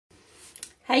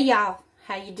Hey y'all,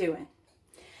 how you doing?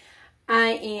 I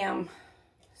am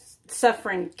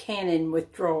suffering canning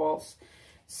withdrawals.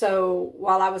 So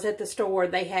while I was at the store,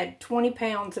 they had 20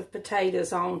 pounds of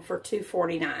potatoes on for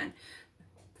 $2.49.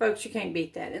 Folks, you can't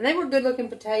beat that. And they were good looking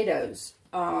potatoes.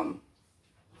 I've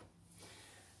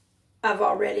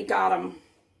already got them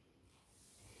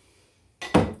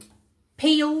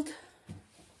peeled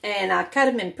and I cut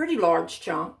them in pretty large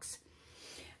chunks.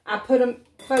 I put them,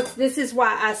 folks, this is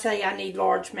why I say I need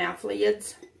largemouth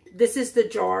lids. This is the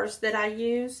jars that I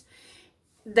use.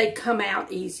 They come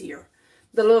out easier.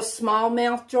 The little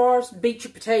smallmouth jars beat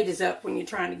your potatoes up when you're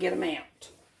trying to get them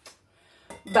out.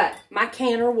 But my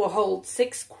canner will hold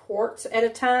 6 quarts at a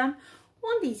time.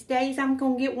 One of these days I'm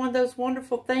going to get one of those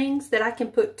wonderful things that I can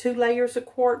put 2 layers of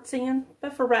quarts in.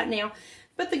 But for right now,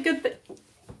 but the good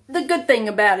thing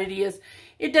about it is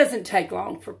it doesn't take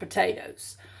long for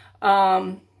potatoes.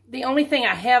 The only thing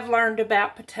I have learned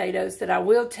about potatoes that I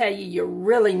will tell you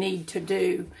really need to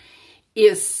do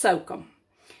is soak them.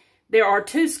 There are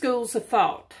 2 schools of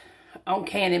thought on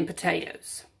canning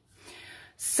potatoes.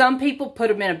 Some people put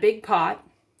them in a big pot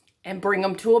and bring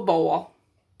them to a boil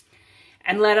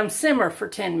and let them simmer for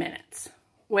 10 minutes.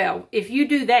 Well, if you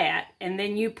do that and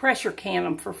then you pressure can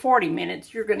them for 40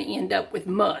 minutes, you're going to end up with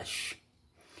mush.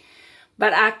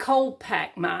 But I cold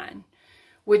pack mine,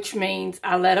 which means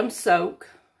I let them soak.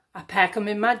 I pack them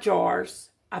in my jars.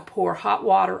 I pour hot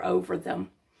water over them,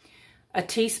 a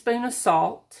teaspoon of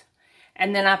salt,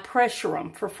 and then I pressure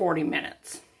them for 40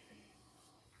 minutes.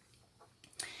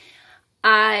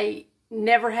 I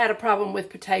never had a problem with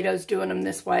potatoes doing them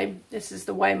this way. This is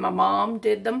the way my mom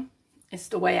did them. It's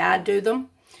the way I do them.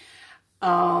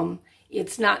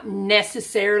 It's not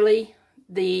necessarily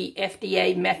the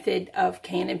FDA method of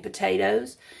canning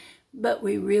potatoes, but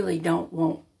we really don't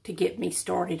want to get me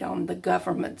started on the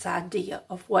government's idea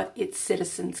of what its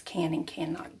citizens can and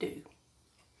cannot do.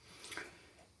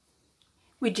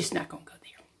 We're just not going to go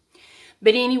there.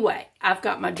 But anyway, I've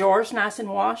got my jars nice and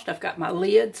washed. I've got my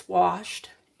lids washed.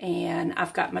 And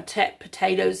I've got my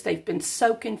potatoes. They've been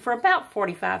soaking for about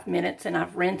 45 minutes. And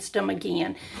I've rinsed them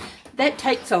again. That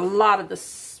takes a lot of the...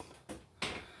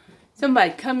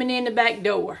 Somebody coming in the back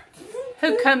door.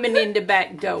 Who coming in the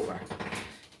back door?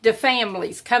 The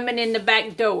family's coming in the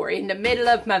back door in the middle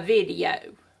of my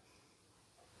video.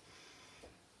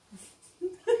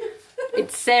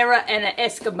 It's Sarah and an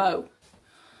Eskimo.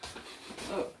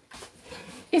 Oh.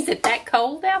 Is it that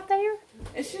cold out there?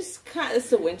 It's just kind of,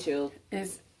 it's the wind chill.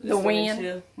 Is the wind?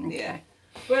 Chill. Okay. Yeah.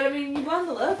 But I mean, you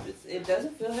bundle up, it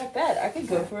doesn't feel that bad. I could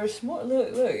go for a s'more.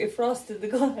 Look, it frosted the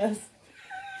glass.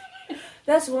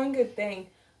 That's one good thing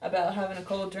about having a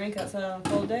cold drink outside on a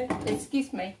cold day.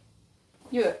 Excuse me.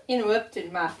 You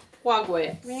interrupted my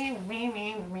progress. Anyway,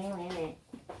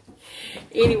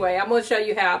 I'm going to show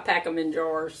you how I pack them in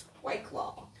jars. White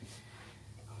Claw.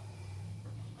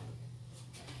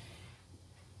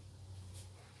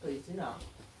 Please do not.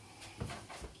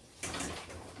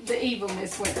 The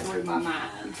evilness went through my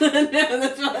mind. No,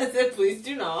 that's what I said. Please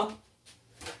do not.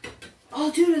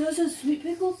 Oh, dude, are those those sweet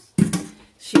pickles?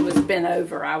 She was bent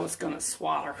over. I was going to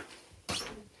swat her.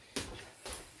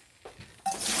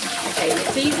 Okay,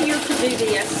 it's easier to do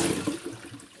this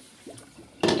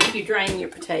if you drain your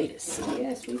potatoes.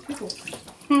 Yeah, sweet pickles.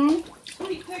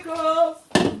 Sweet pickles.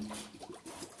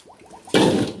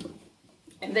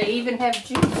 And they even have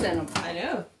juice in them. I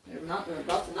know. They're about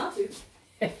to not to.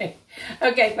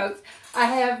 Okay, folks. I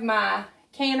have my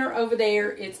canner over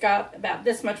there. It's got about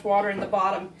this much water in the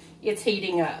bottom. It's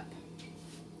heating up.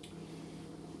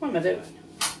 What am I doing?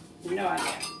 No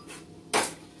idea.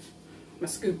 My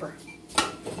scooper.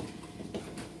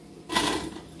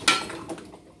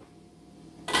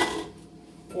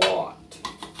 What?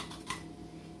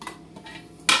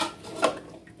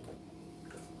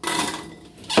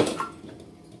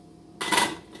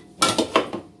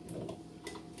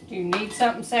 Do you need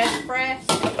something sassafras?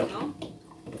 No.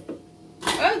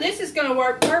 Oh, this is going to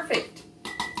work perfect.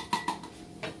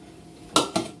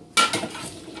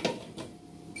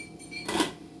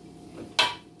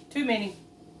 Too many.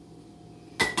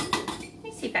 Let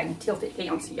me see if I can tilt it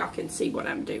down so y'all can see what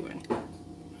I'm doing.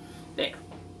 There.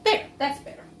 There. That's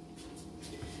better.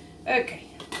 Okay.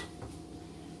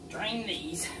 Drain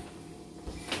these.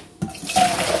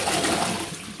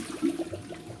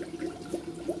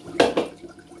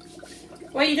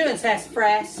 What are you doing,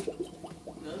 sassafras?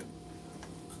 No.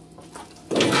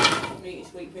 I'm eating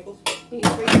sweet pickles. Eating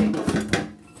sweet pickles.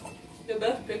 The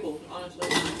best pickles, honestly.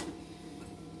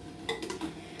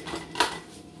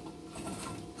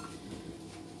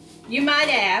 You might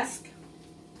ask,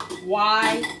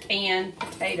 why pan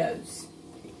potatoes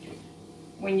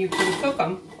when you can cook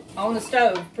them on the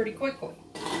stove pretty quickly.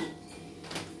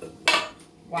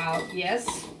 While, yes,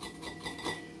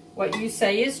 what you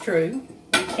say is true.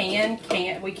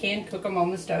 We can cook them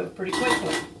on the stove pretty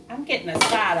quickly. I'm getting a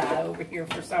side eye over here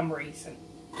for some reason.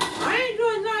 I ain't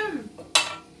doing nothing.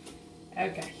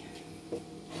 Okay.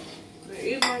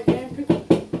 Eat my damn pickle.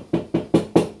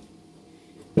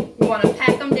 You want to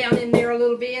pack them down in there a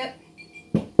little bit.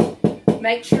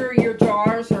 Make sure your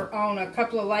jars are on a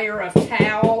couple of layers of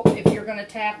towel if you're going to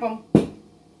tap them.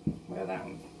 Well, that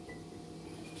one's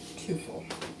too full.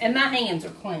 And my hands are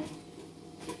clean.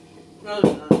 No,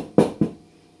 they're not.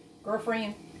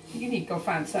 Girlfriend, you need to go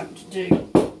find something to do.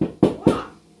 Why?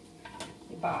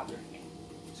 You're bothering me.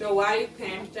 So why do you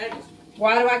can potatoes?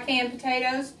 Why do I can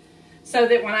potatoes? So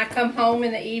that when I come home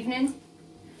in the evening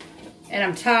and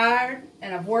I'm tired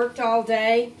and I've worked all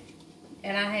day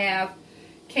and I have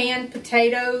canned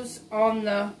potatoes on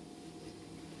the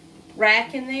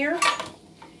rack in there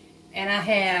and I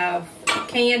have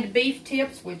canned beef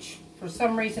tips, which for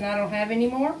some reason I don't have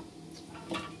anymore.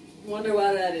 Wonder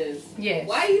why that is. Yes.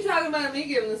 Why are you talking about me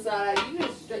giving the side eye? You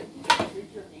just straight your hand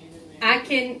in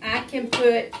there. I can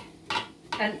put,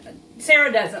 and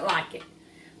Sarah doesn't like it,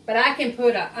 but I can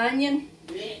put an onion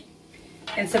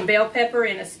and some bell pepper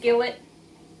in a skillet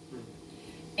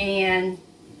and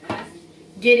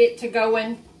get it to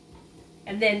going,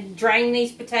 and then drain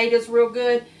these potatoes real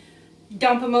good,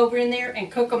 dump them over in there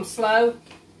and cook them slow.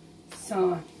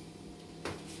 Son,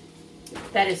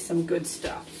 that is some good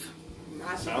stuff.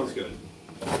 Sounds good.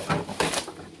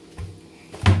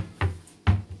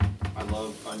 I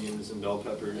love onions and bell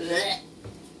peppers.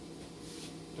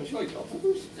 Don't you like bell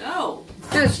peppers? No.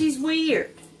 No, she's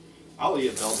weird. I'll eat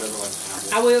a bell pepper like an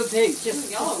apple. I will too.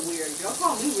 Just Y'all are weird. Y'all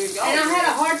call me weird. Y'all and I are had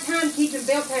a weird. hard time keeping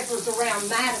bell peppers around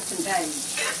Madison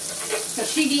days. Because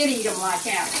she did eat them like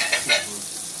apples.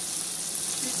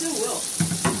 You still will.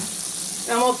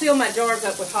 I'm going to fill my jars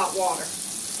up with hot water.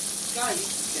 God, you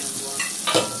should stand one.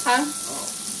 Huh? Oh.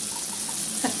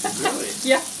 Really?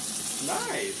 Yeah.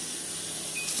 Nice.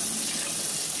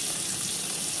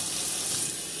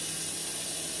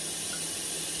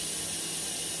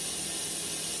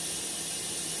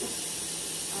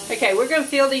 Okay, we're going to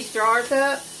fill these jars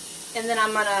up, and then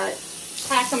I'm going to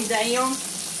pack them down,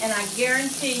 and I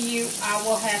guarantee you I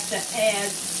will have to add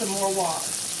some more water.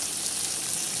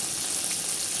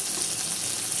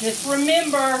 Just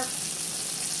remember,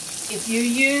 if you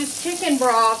use chicken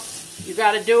broth, you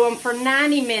got to do them for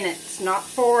 90 minutes, not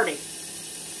 40.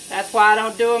 That's why I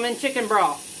don't do them in chicken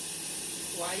broth.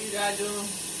 Why you gotta do them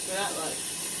for that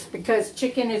like? Because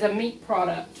chicken is a meat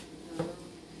product.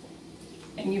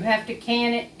 And you have to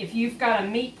can it. If you've got a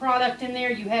meat product in there,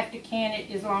 you have to can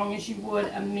it as long as you would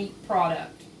a meat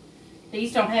product.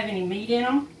 These don't have any meat in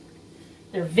them.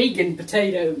 They're vegan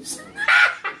potatoes.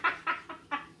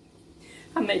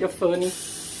 I made a funny.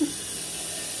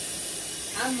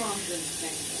 I'm mom's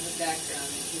instinct in the background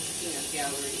of this peanut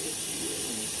gallery issue.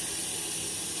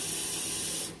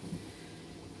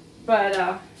 But,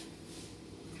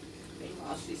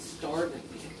 Meanwhile, she's starving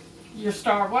me. you're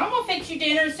starved. Well, I'm going to fix you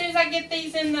dinner as soon as I get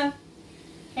these in the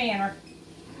canner.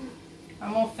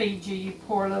 I'm going to feed you, you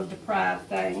poor little deprived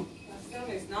thing. My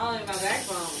stomach's gnawing my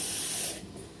backbone.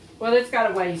 Well, it's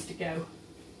got a ways to go.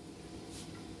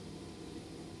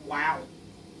 Wow.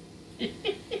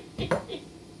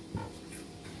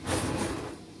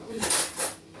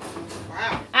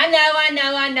 Wow.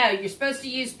 I know. You're supposed to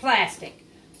use plastic.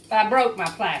 But I broke my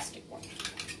plastic one.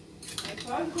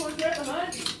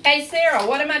 Hey, Sarah,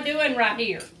 what am I doing right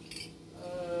here?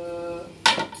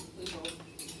 Please hold.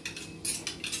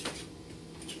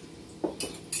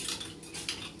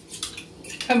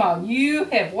 Come on, you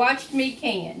have watched me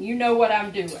can. You know what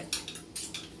I'm doing.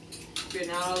 Getting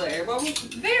out all the air bubbles?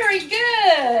 Very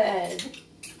good.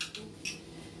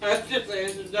 I just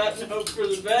answered that note for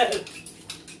the bed.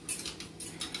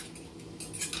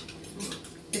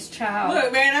 This child.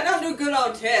 Look, man, I don't do good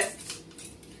on tests.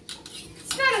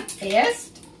 It's not a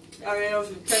test. I mean, it was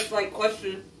a test-like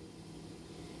question.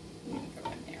 Let me go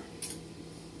in there.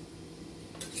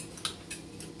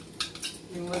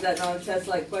 And was that not a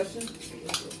test-like question?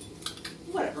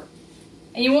 Whatever.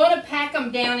 And you want to pack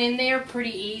them down in there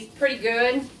pretty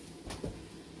good.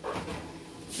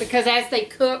 Because as they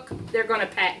cook, they're going to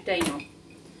pack down.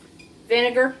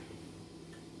 Vinegar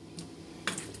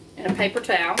and a paper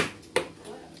towel.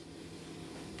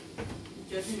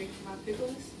 Judging me for my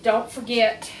pickles? Don't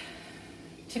forget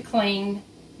to clean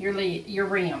your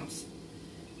rims.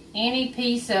 Any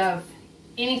piece of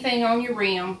anything on your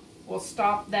rim will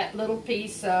stop that little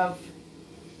piece of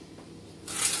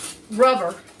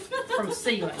rubber from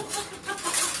sealing.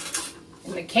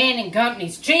 And the canning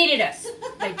companies cheated us.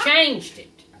 They changed it.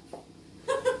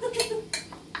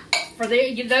 For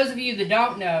those of you that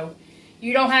don't know,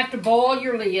 you don't have to boil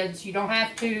your lids. You don't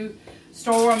have to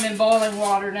store them in boiling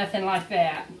water, nothing like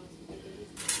that.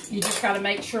 You just got to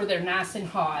make sure they're nice and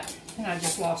hot. And I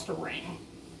just lost a ring.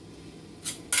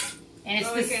 And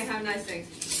it's we can't have nice things.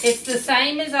 It's the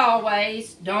same as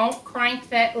always. Don't crank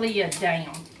that lid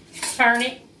down. Turn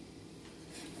it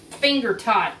finger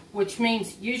tight, which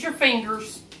means use your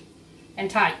fingers and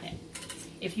tighten it.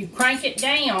 If you crank it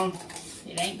down,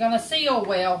 it ain't gonna seal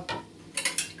well.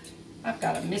 I've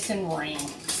got a missing ring.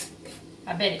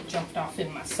 I bet it jumped off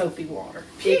in my soapy water.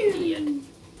 It did.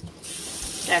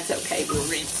 That's okay, we'll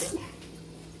rinse it.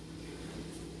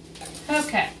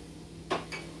 Okay.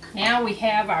 Now we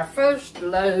have our first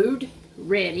load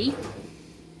ready.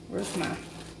 Where's my...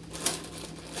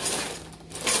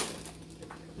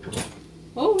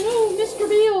 Oh no, Mr.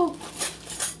 Bill.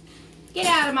 Get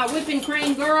out of my whipping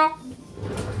cream, girl.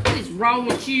 What is wrong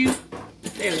with you?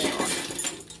 There they are.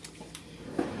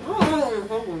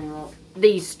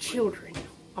 These children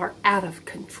are out of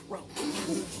control.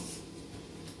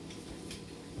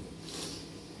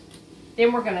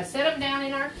 Then we're going to set them down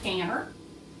in our canner.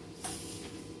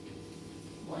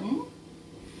 One.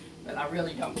 But I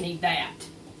really don't need that.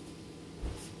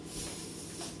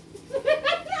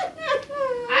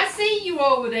 I see you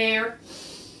over there.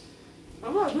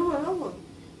 I'm not doing that one.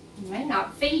 He may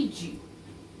not feed you.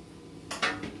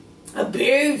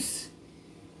 Abuse.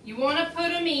 You want to put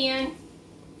them in,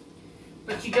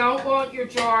 but you don't want your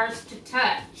jars to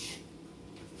touch.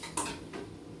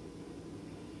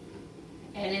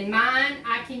 And in mine,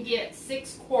 I can get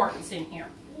 6 quarts in here.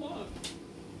 All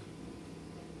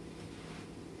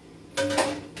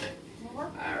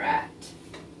right.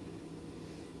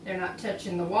 They're not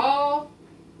touching the wall.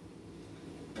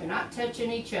 They're not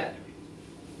touching each other.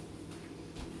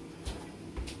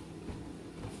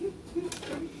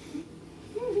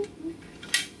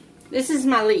 This is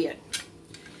my lid.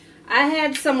 I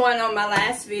had someone on my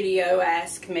last video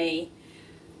ask me,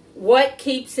 what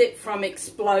keeps it from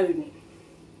exploding?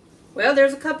 Well,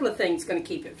 there's a couple of things going to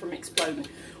keep it from exploding.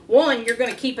 One, you're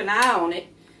going to keep an eye on it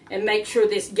and make sure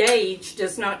this gauge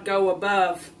does not go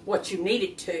above what you need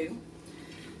it to.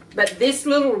 But this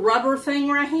little rubber thing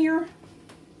right here,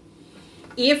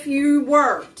 if you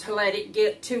were to let it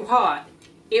get too hot,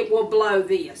 it will blow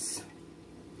this.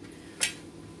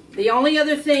 The only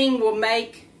other thing will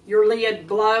make your lid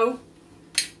blow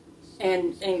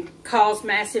and cause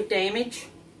massive damage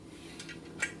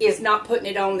is not putting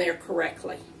it on there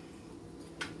correctly.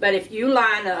 But if you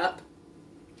line up,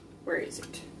 where is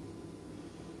it?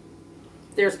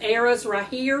 There's arrows right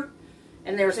here,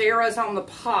 and there's arrows on the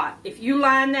pot. If you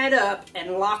line that up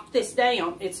and lock this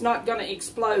down, it's not going to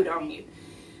explode on you.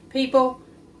 People,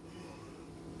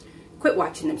 quit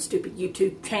watching them stupid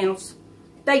YouTube channels.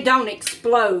 They don't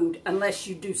explode unless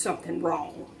you do something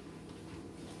wrong.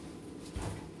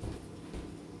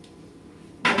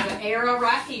 There's an arrow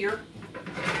right here.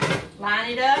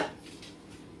 Line it up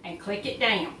and click it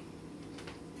down.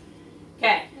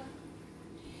 Okay.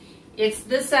 It's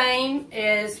the same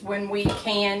as when we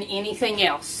can anything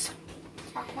else.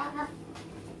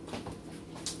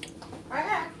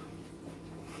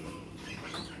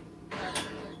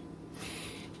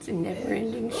 It's a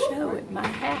never-ending show at my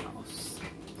house.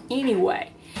 Anyway,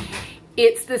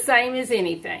 it's the same as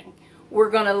anything. We're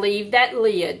going to leave that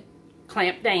lid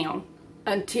clamped down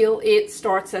until it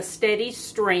starts a steady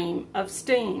stream of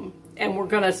steam. And we're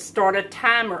going to start a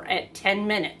timer at 10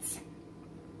 minutes.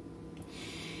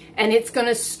 And it's going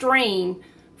to stream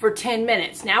for 10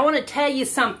 minutes. Now, I want to tell you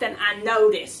something I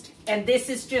noticed. And this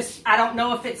is just, I don't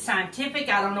know if it's scientific.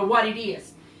 I don't know what it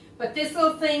is. But this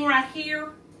little thing right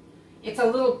here, it's a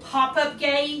little pop-up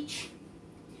gauge.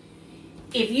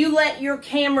 If you let your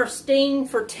camera steam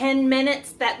for 10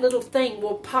 minutes, that little thing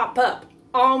will pop up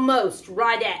almost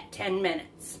right at 10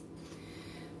 minutes.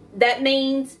 That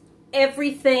means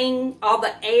everything, all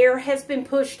the air has been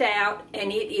pushed out and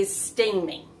it is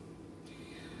steaming.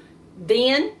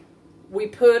 Then we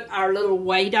put our little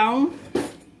weight on.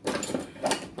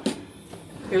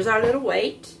 Here's our little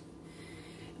weight.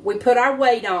 We put our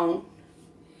weight on,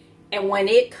 and when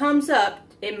it comes up,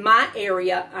 in my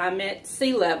area, I'm at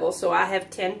sea level, so I have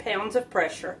 10 pounds of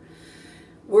pressure.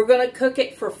 We're going to cook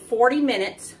it for 40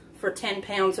 minutes for 10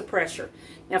 pounds of pressure.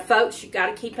 Now, folks, you've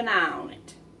got to keep an eye on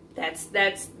it. That's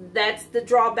the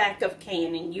drawback of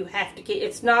canning. You have to keep,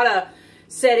 it's not a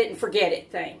set it and forget it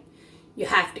thing. You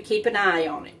have to keep an eye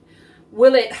on it.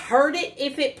 Will it hurt it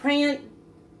if it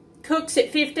cooks at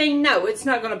 15? No, it's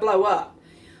not going to blow up.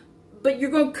 But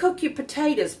you're going to cook your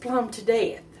potatoes plumb to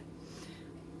death.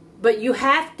 But you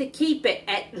have to keep it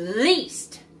at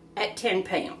least at 10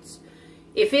 pounds.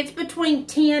 If it's between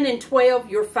 10 and 12,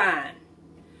 you're fine.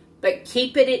 But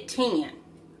keep it at 10.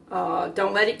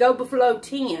 Don't let it go below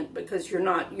 10 because you're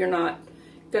not going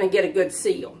to get a good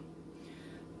seal.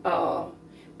 But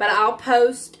I'll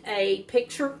post a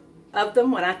picture of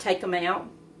them when I take them out.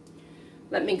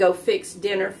 Let me go fix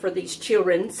dinner for these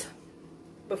childrens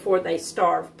before they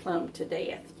starve plumb to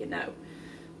death, you know.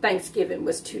 Thanksgiving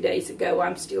was 2 days ago.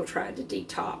 I'm still trying to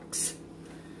detox.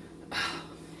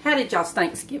 How did y'all's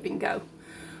Thanksgiving go?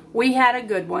 We had a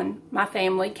good one. My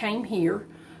family came here.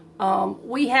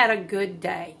 We had a good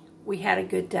day. We had a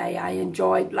good day. I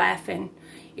enjoyed laughing.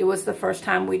 It was the first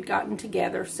time we'd gotten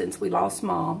together since we lost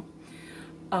Mom.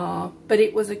 But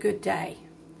it was a good day.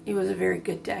 It was a very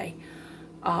good day.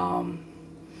 To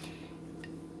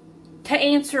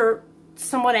answer,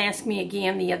 someone asked me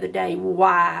again the other day,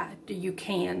 why do you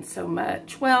can so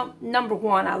much? Well, number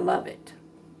one, I love it.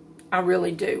 I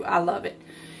really do. I love it.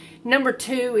 Number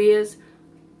two is,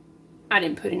 I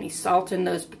didn't put any salt in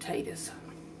those potatoes.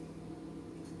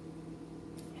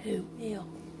 Who will?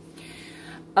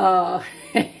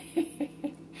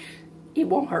 It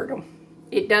won't hurt them.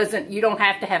 It doesn't, you don't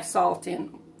have to have salt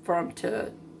in for them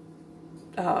to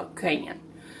can.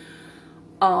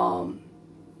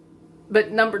 But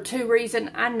number two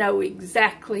reason, I know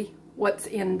exactly what's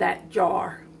in that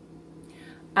jar.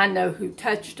 I know who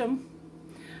touched them.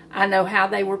 I know how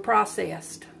they were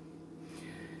processed.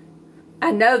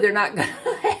 I know they're not going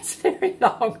to last very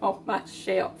long on my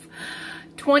shelf.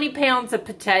 20 pounds of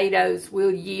potatoes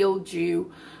will yield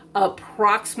you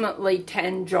approximately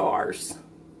 10 jars,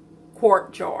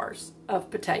 quart jars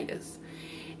of potatoes.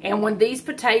 And when these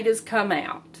potatoes come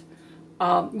out,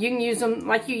 you can use them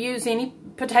like you use any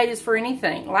potatoes for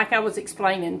anything. Like I was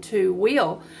explaining to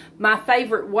Will, my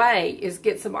favorite way is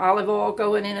get some olive oil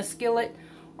going in a skillet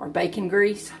or bacon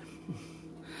grease.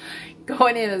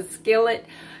 Going in a skillet,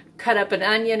 cut up an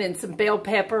onion and some bell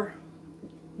pepper.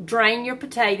 Drain your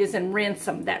potatoes and rinse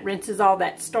them. That rinses all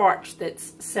that starch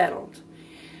that's settled.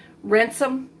 Rinse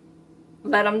them,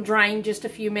 let them drain just a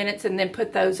few minutes, and then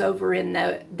put those over in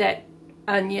that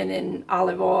onion and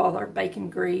olive oil or bacon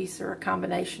grease or a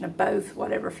combination of both,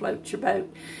 whatever floats your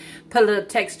boat. Put a little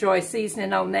Texjoy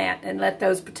seasoning on that and let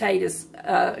those potatoes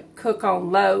cook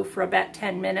on low for about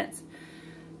 10 minutes.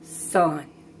 Son,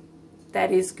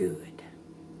 that is good.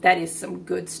 That is some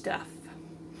good stuff.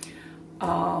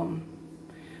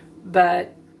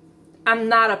 But I'm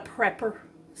not a prepper.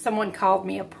 Someone called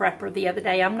me a prepper the other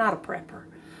day. I'm not a prepper.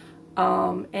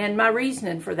 And my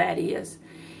reasoning for that is,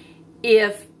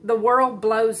 if the world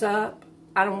blows up,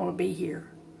 I don't want to be here.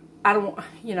 I don't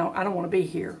want to be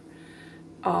here.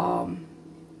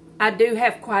 I do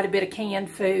have quite a bit of canned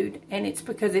food, and it's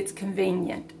because it's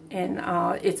convenient, and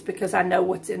it's because I know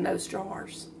what's in those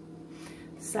jars.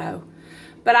 So,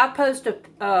 but I'll post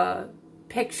a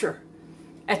picture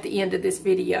at the end of this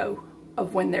video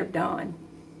of when they're done.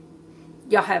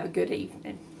 Y'all have a good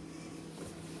evening.